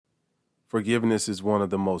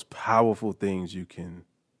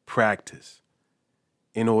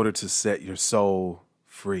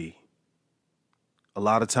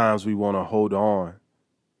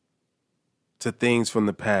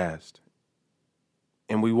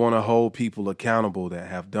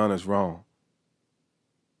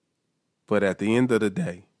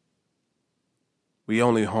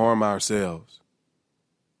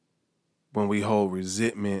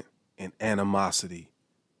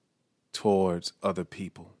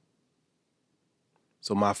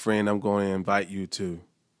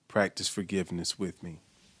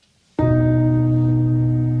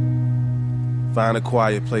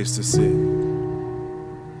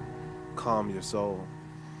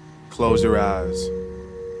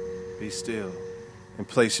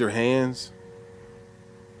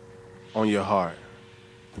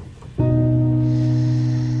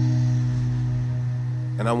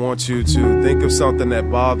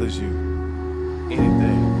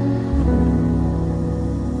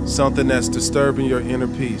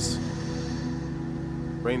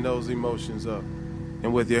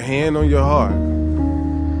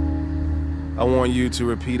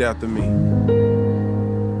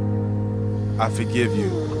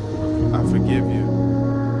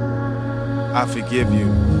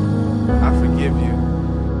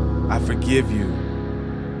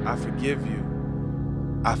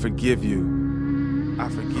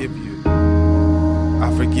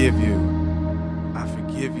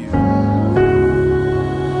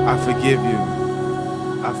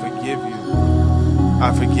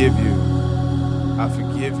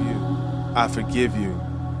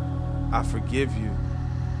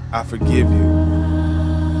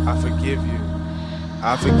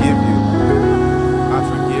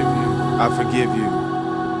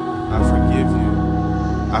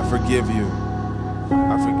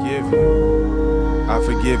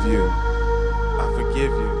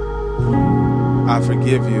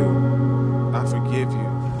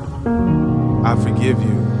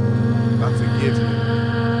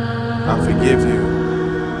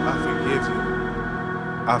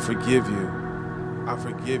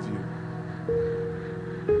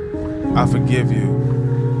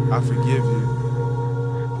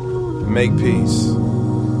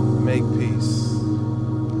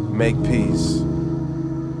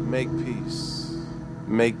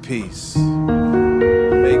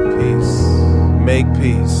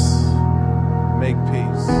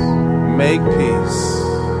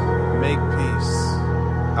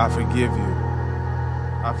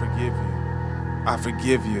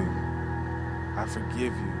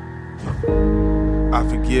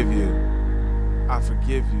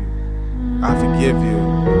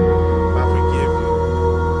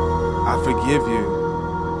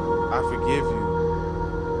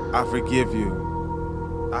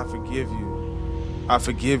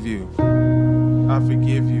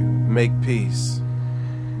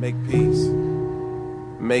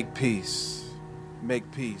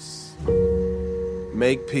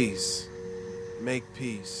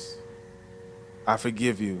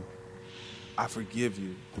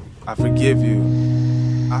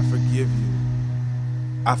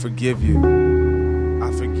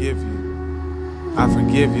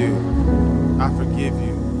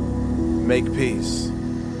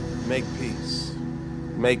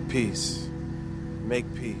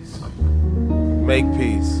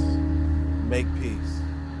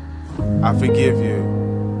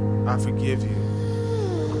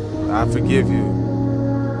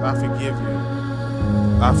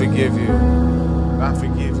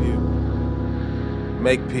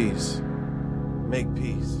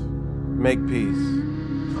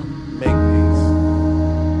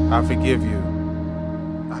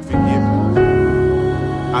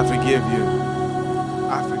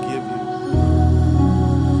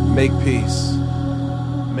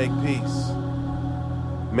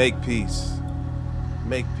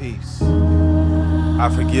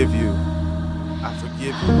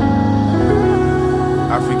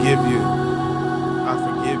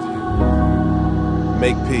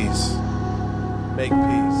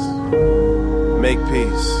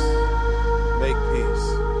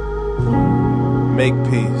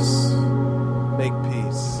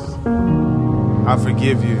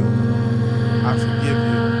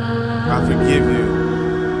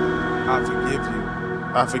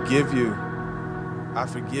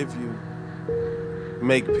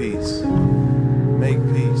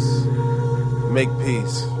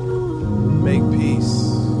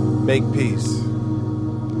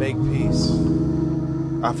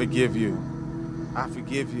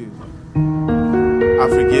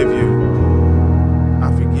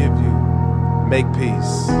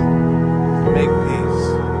Make peace.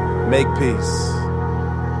 Make peace.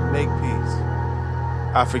 Make peace.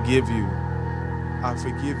 I forgive you. I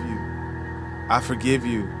forgive you. I forgive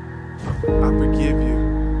you. I forgive you.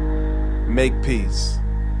 Make peace.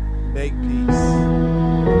 Make peace.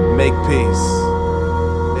 Make peace.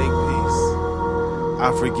 Make peace.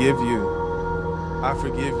 I forgive you. I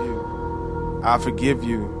forgive you. I forgive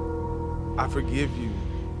you. I forgive you.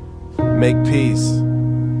 Make peace.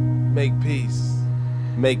 Make peace.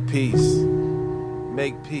 Make peace.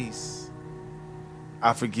 Make peace.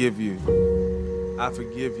 I forgive you. I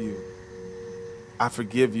forgive you. I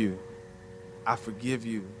forgive you. I forgive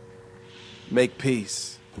you. Make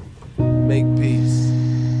peace. Make peace.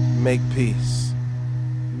 Make peace.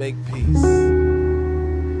 Make peace.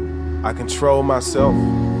 I control myself.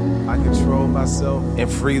 I control myself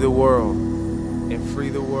and free the world. And free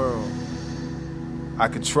the world. I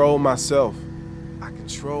control myself. I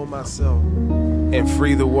control myself and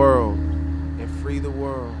free the world. And free the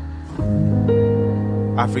world.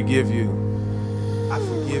 I forgive you. I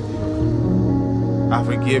forgive you. I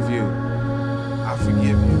forgive you. I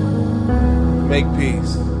forgive you. Make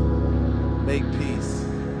peace. Make peace.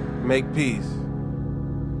 Make peace.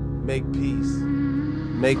 Make peace.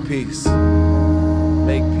 Make peace.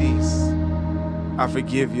 Make peace. I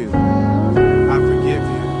forgive you. I forgive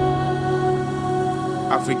you.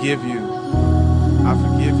 I forgive you. I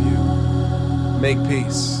forgive you. Make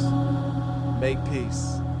peace. Make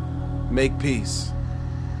peace. Make peace.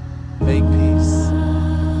 Make peace.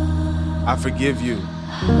 I forgive you.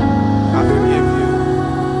 I forgive you.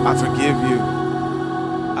 I forgive you.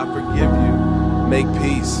 I forgive you. Make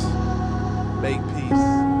peace. Make peace.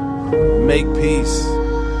 Make peace.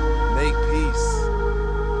 Make peace.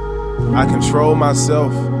 I control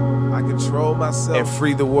myself. I control myself and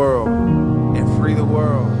free the world. And free the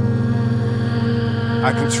world.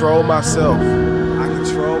 I control myself. I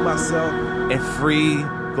control myself and free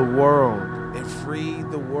the world. And free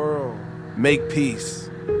the world. Make peace.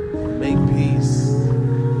 Make peace.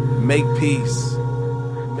 Make peace.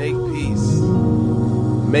 Make peace.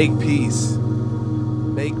 Make peace.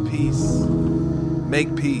 Make peace.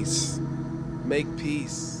 Make peace. Make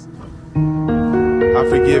peace. I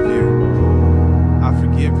forgive you. I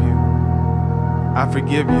forgive you. I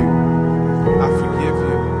forgive you. I forgive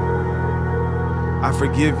you. I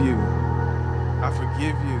forgive you. I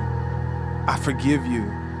forgive you. I forgive you.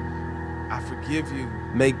 I forgive you.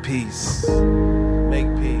 Make peace.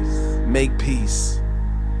 Make peace. Make peace.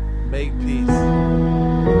 Make peace.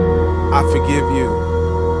 I forgive you.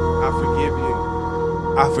 I forgive you.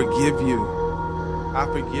 I forgive you. I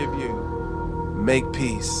forgive you. Make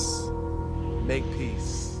peace. Make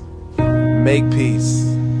peace. Make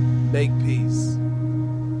peace. Make peace.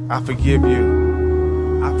 I forgive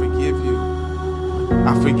you. I forgive you.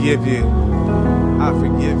 I forgive you. I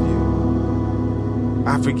forgive you.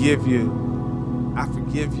 I forgive you. I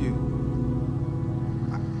forgive you.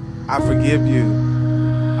 I forgive you.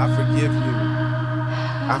 I forgive you.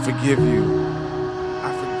 I forgive you.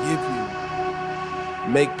 I forgive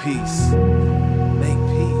you. Make peace. Make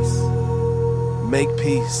peace. Make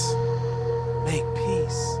peace. Make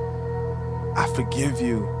peace. I forgive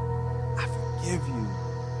you. I forgive you.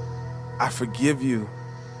 I forgive you.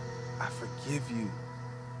 I forgive you.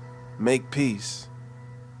 Make peace.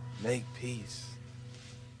 Make peace.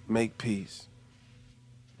 Make peace.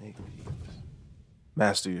 Make peace.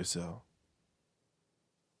 Master yourself.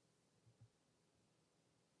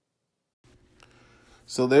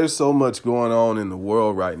 So there's so much going on in the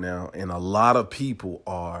world right now, and a lot of people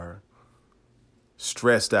are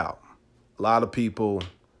stressed out. A lot of people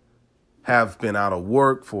have been out of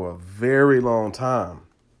work for a very long time.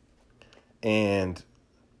 And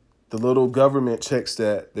the little government checks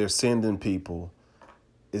that they're sending people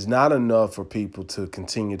is not enough for people to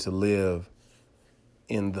continue to live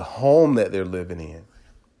in the home that they're living in,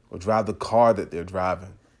 or drive the car that they're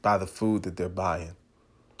driving, buy the food that they're buying.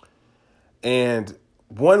 And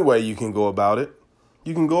one way you can go about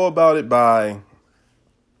it by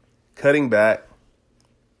cutting back,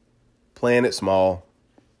 playing it small,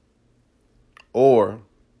 or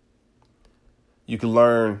you can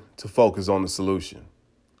learn to focus on the solution.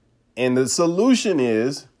 And the solution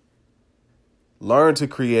is learn to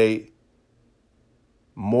create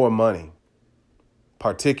more money,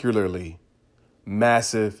 particularly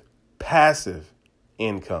massive passive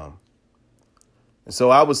income. And so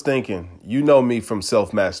I was thinking, you know me from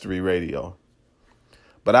Self Mastery Radio,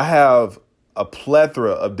 but I have a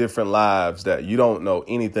plethora of different lives that you don't know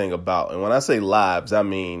anything about. And when I say lives, I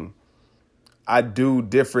mean I do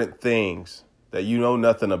different things that you know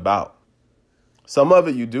nothing about. Some of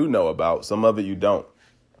it you do know about, some of it you don't.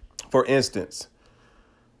 For instance,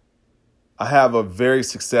 I have a very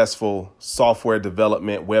successful software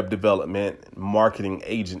development, web development, marketing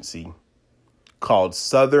agency called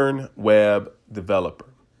Southern Web Developer.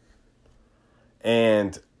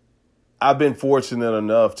 And I've been fortunate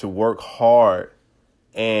enough to work hard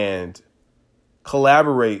and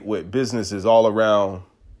collaborate with businesses all around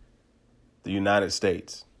the United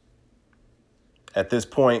States. At this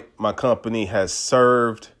point, my company has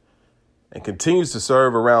served and continues to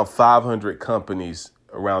serve around 500 companies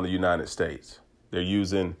around the United States. They're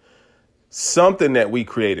using something that we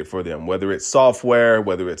created for them, whether it's software,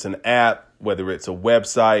 whether it's an app, whether it's a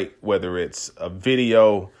website, whether it's a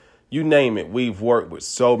video, you name it. We've worked with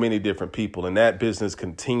so many different people, and that business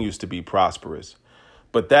continues to be prosperous.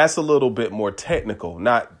 But that's a little bit more technical.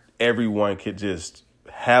 Not everyone could just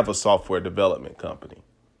have a software development company.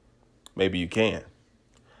 Maybe you can.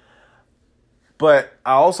 But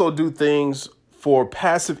I also do things for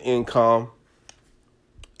passive income.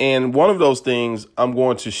 And one of those things I'm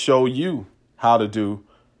going to show you how to do.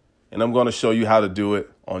 And I'm going to show you how to do it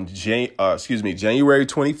on January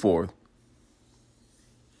 24th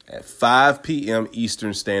at 5 p.m.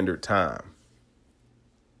 Eastern Standard Time.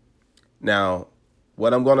 Now,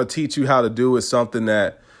 what I'm going to teach you how to do is something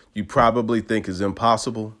that you probably think is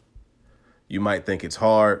impossible. You might think it's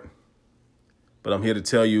hard, but I'm here to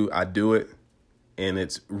tell you I do it, and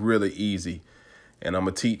it's really easy. And I'm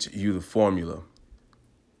going to teach you the formula.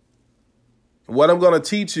 What I'm going to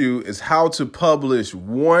teach you is how to publish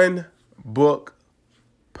one book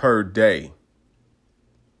per day.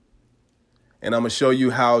 And I'm going to show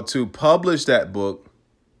you how to publish that book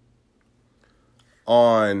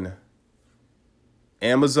on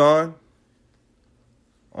Amazon,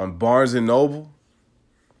 on Barnes & Noble,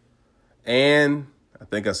 and I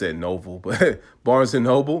think I said Noble, but Barnes &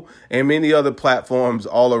 Noble, and many other platforms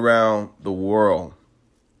all around the world.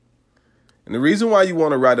 And the reason why you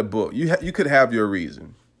want to write a book, you could have your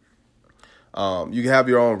reason. You can have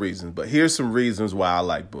your own reasons, but here's some reasons why I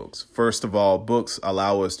like books. First of all, books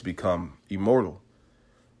allow us to become immortal.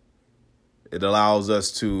 It allows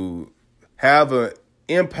us to have an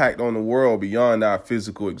impact on the world beyond our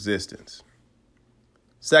physical existence.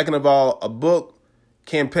 Second of all, a book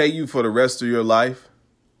can pay you for the rest of your life,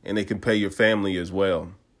 and it can pay your family as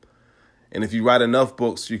well. And if you write enough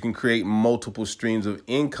books, you can create multiple streams of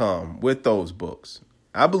income with those books.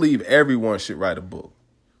 I believe everyone should write a book.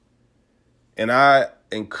 And I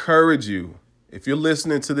encourage you, if you're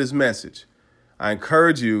listening to this message, I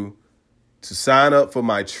encourage you to sign up for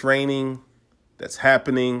my training that's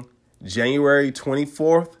happening January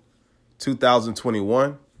 24th,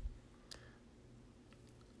 2021.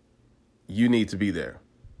 You need to be there.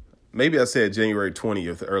 Maybe I said January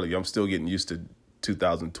 20th earlier. I'm still getting used to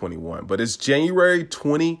 2021, but it's January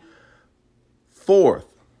 24th,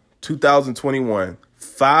 2021,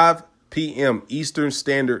 5 p.m. Eastern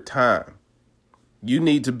Standard Time. You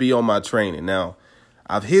need to be on my training. Now,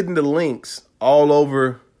 I've hidden the links all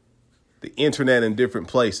over the internet in different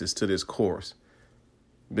places to this course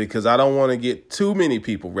because I don't want to get too many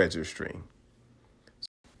people registering.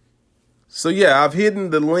 So yeah, I've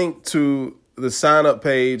hidden the link to the sign up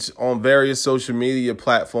page on various social media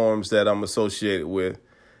platforms that I'm associated with.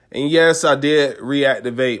 And yes, I did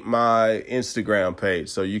reactivate my Instagram page.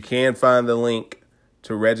 So you can find the link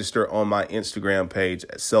to register on my Instagram page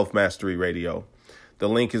at Self Mastery Radio. The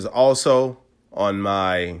link is also on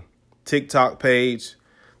my TikTok page.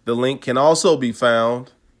 The link can also be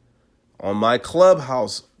found on my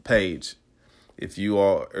Clubhouse page. If you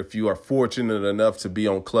are fortunate enough to be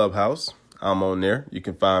on Clubhouse, I'm on there. You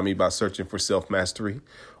can find me by searching for Self Mastery,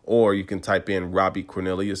 or you can type in Robbie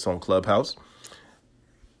Cornelius on Clubhouse.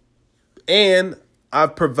 And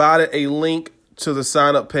I've provided a link to the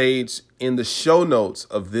sign up page in the show notes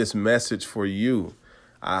of this message for you.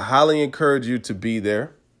 I highly encourage you to be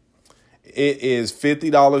there. It is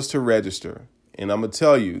 $50 to register. And I'm going to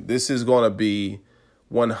tell you, this is going to be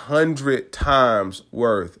 100 times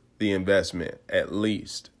worth the investment, at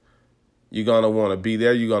least. You're going to want to be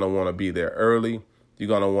there. You're going to want to be there early. You're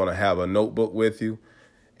going to want to have a notebook with you.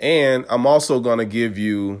 And I'm also going to give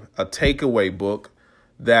you a takeaway book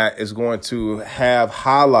that is going to have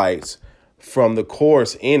highlights from the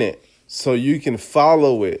course in it so you can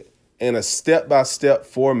follow it in a step-by-step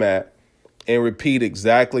format and repeat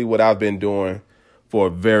exactly what I've been doing for a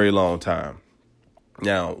very long time.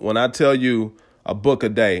 Now, when I tell you a book a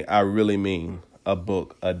day, I really mean a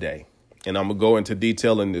book a day. And I'm going to go into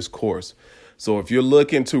detail in this course. So if you're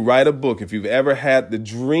looking to write a book, if you've ever had the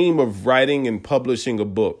dream of writing and publishing a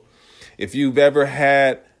book, if you've ever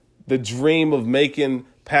had the dream of making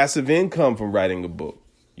passive income from writing a book,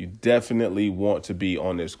 you definitely want to be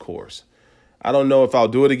on this course. I don't know if I'll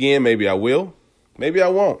do it again. Maybe I will. Maybe I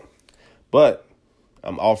won't. But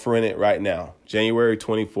I'm offering it right now, January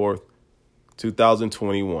 24th,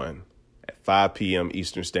 2021 at 5 p.m.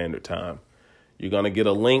 Eastern Standard Time. You're going to get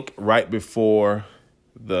a link right before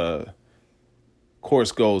the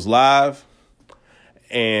course goes live.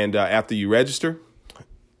 And after you register,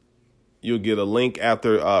 you'll get a link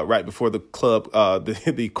after right before the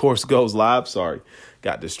the course goes live. Sorry,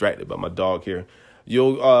 got distracted by my dog here.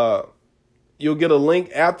 You'll get a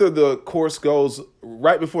link after the course goes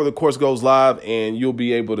right before the course goes live, and you'll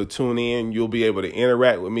be able to tune in. You'll be able to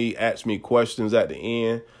interact with me, ask me questions at the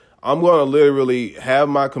end. I'm going to literally have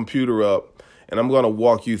my computer up, and I'm going to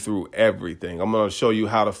walk you through everything. I'm going to show you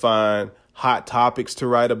how to find hot topics to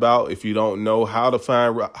write about. If you don't know how to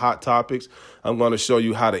find hot topics, I'm going to show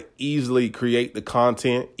you how to easily create the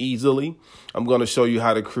content easily. I'm going to show you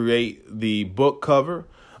how to create the book cover.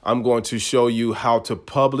 I'm going to show you how to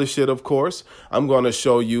publish it, of course. I'm going to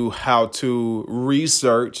show you how to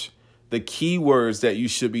research the keywords that you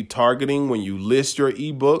should be targeting when you list your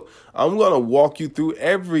ebook. I'm going to walk you through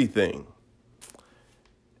everything.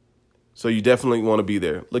 So you definitely want to be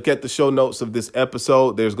there. Look at the show notes of this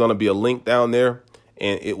episode. There's going to be a link down there,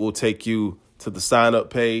 and it will take you to the sign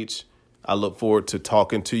up page. I look forward to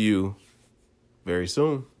talking to you very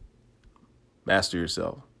soon. Master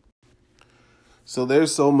yourself. So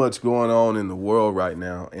there's so much going on in the world right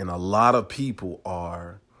now, and a lot of people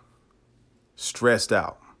are stressed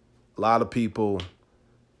out. A lot of people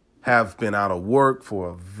have been out of work for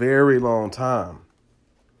a very long time,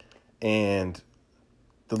 and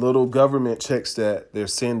the little government checks that they're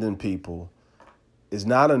sending people is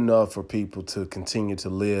not enough for people to continue to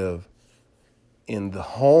live in the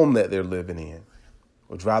home that they're living in,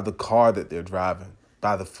 or drive the car that they're driving,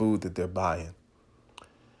 buy the food that they're buying.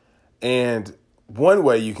 And one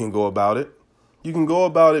way you can go about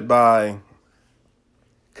it by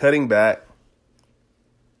cutting back,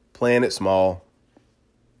 playing it small,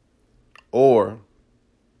 or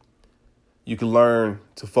you can learn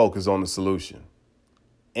to focus on the solution.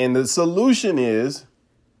 And the solution is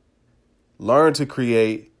learn to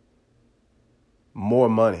create more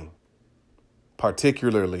money,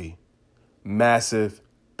 particularly massive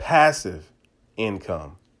passive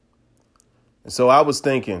income. And so I was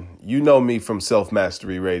thinking, you know me from Self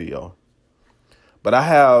Mastery Radio, but I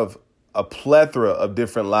have a plethora of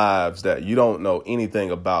different lives that you don't know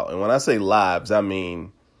anything about. And when I say lives, I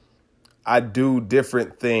mean I do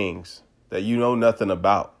different things that you know nothing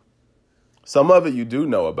about. Some of it you do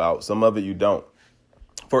know about, some of it you don't.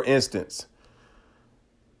 For instance,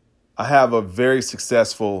 I have a very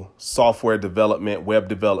successful software development, web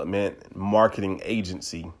development, marketing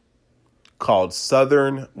agency called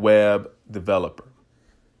Southern Web Developer.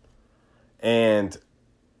 And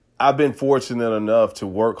I've been fortunate enough to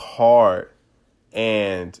work hard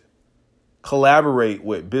and collaborate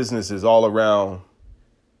with businesses all around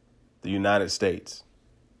the United States.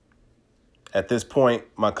 At this point,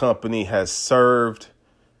 my company has served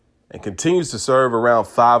and continues to serve around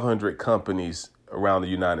 500 companies around the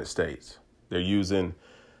United States. They're using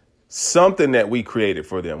something that we created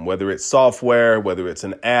for them, whether it's software, whether it's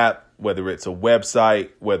an app, whether it's a website,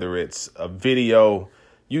 whether it's a video,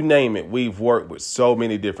 you name it. We've worked with so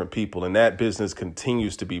many different people, and that business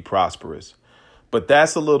continues to be prosperous. But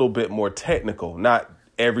that's a little bit more technical. Not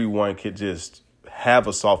everyone could just have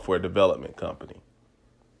a software development company.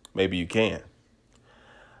 Maybe you can.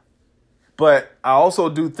 But I also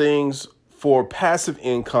do things for passive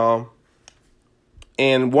income.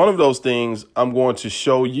 And one of those things I'm going to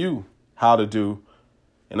show you how to do.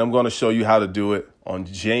 And I'm going to show you how to do it on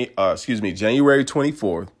January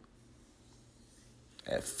 24th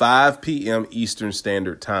at 5 p.m. Eastern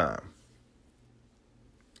Standard Time.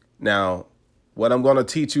 Now, what I'm going to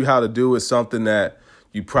teach you how to do is something that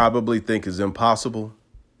you probably think is impossible.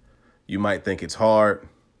 You might think it's hard,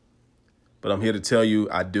 but I'm here to tell you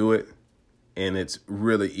I do it, and it's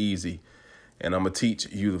really easy. And I'm going to teach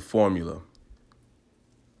you the formula.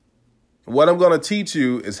 What I'm going to teach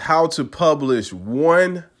you is how to publish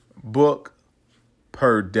one book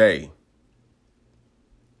per day.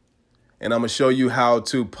 And I'm going to show you how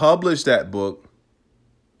to publish that book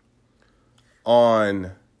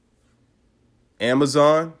on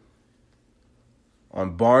Amazon,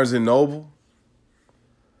 on Barnes & Noble,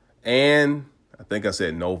 and I think I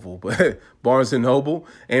said Noble, but Barnes & Noble,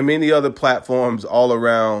 and many other platforms all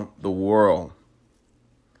around the world.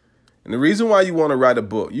 And the reason why you want to write a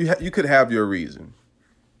book, you could have your reason.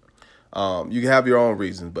 You can have your own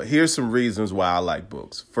reasons, but here's some reasons why I like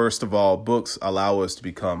books. First of all, books allow us to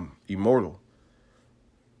become immortal.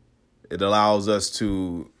 It allows us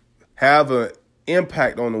to have an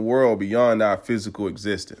impact on the world beyond our physical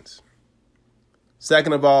existence.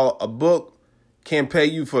 Second of all, a book can pay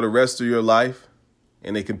you for the rest of your life,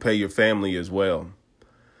 and it can pay your family as well.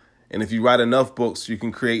 And if you write enough books, you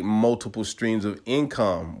can create multiple streams of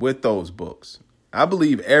income with those books. I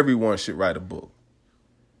believe everyone should write a book.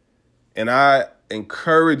 And I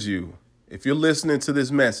encourage you, if you're listening to this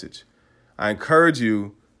message, I encourage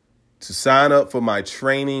you to sign up for my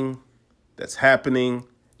training that's happening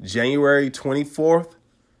January 24th,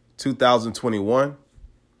 2021.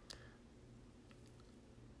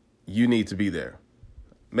 You need to be there.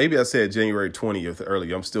 Maybe I said January 20th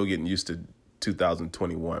earlier. I'm still getting used to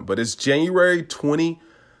 2021. But it's January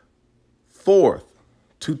 24th,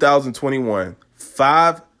 2021,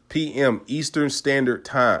 5 p.m. Eastern Standard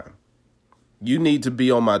Time. You need to be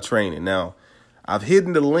on my training. Now, I've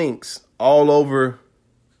hidden the links all over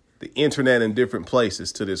the internet in different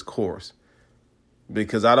places to this course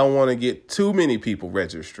because I don't want to get too many people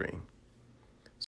registering.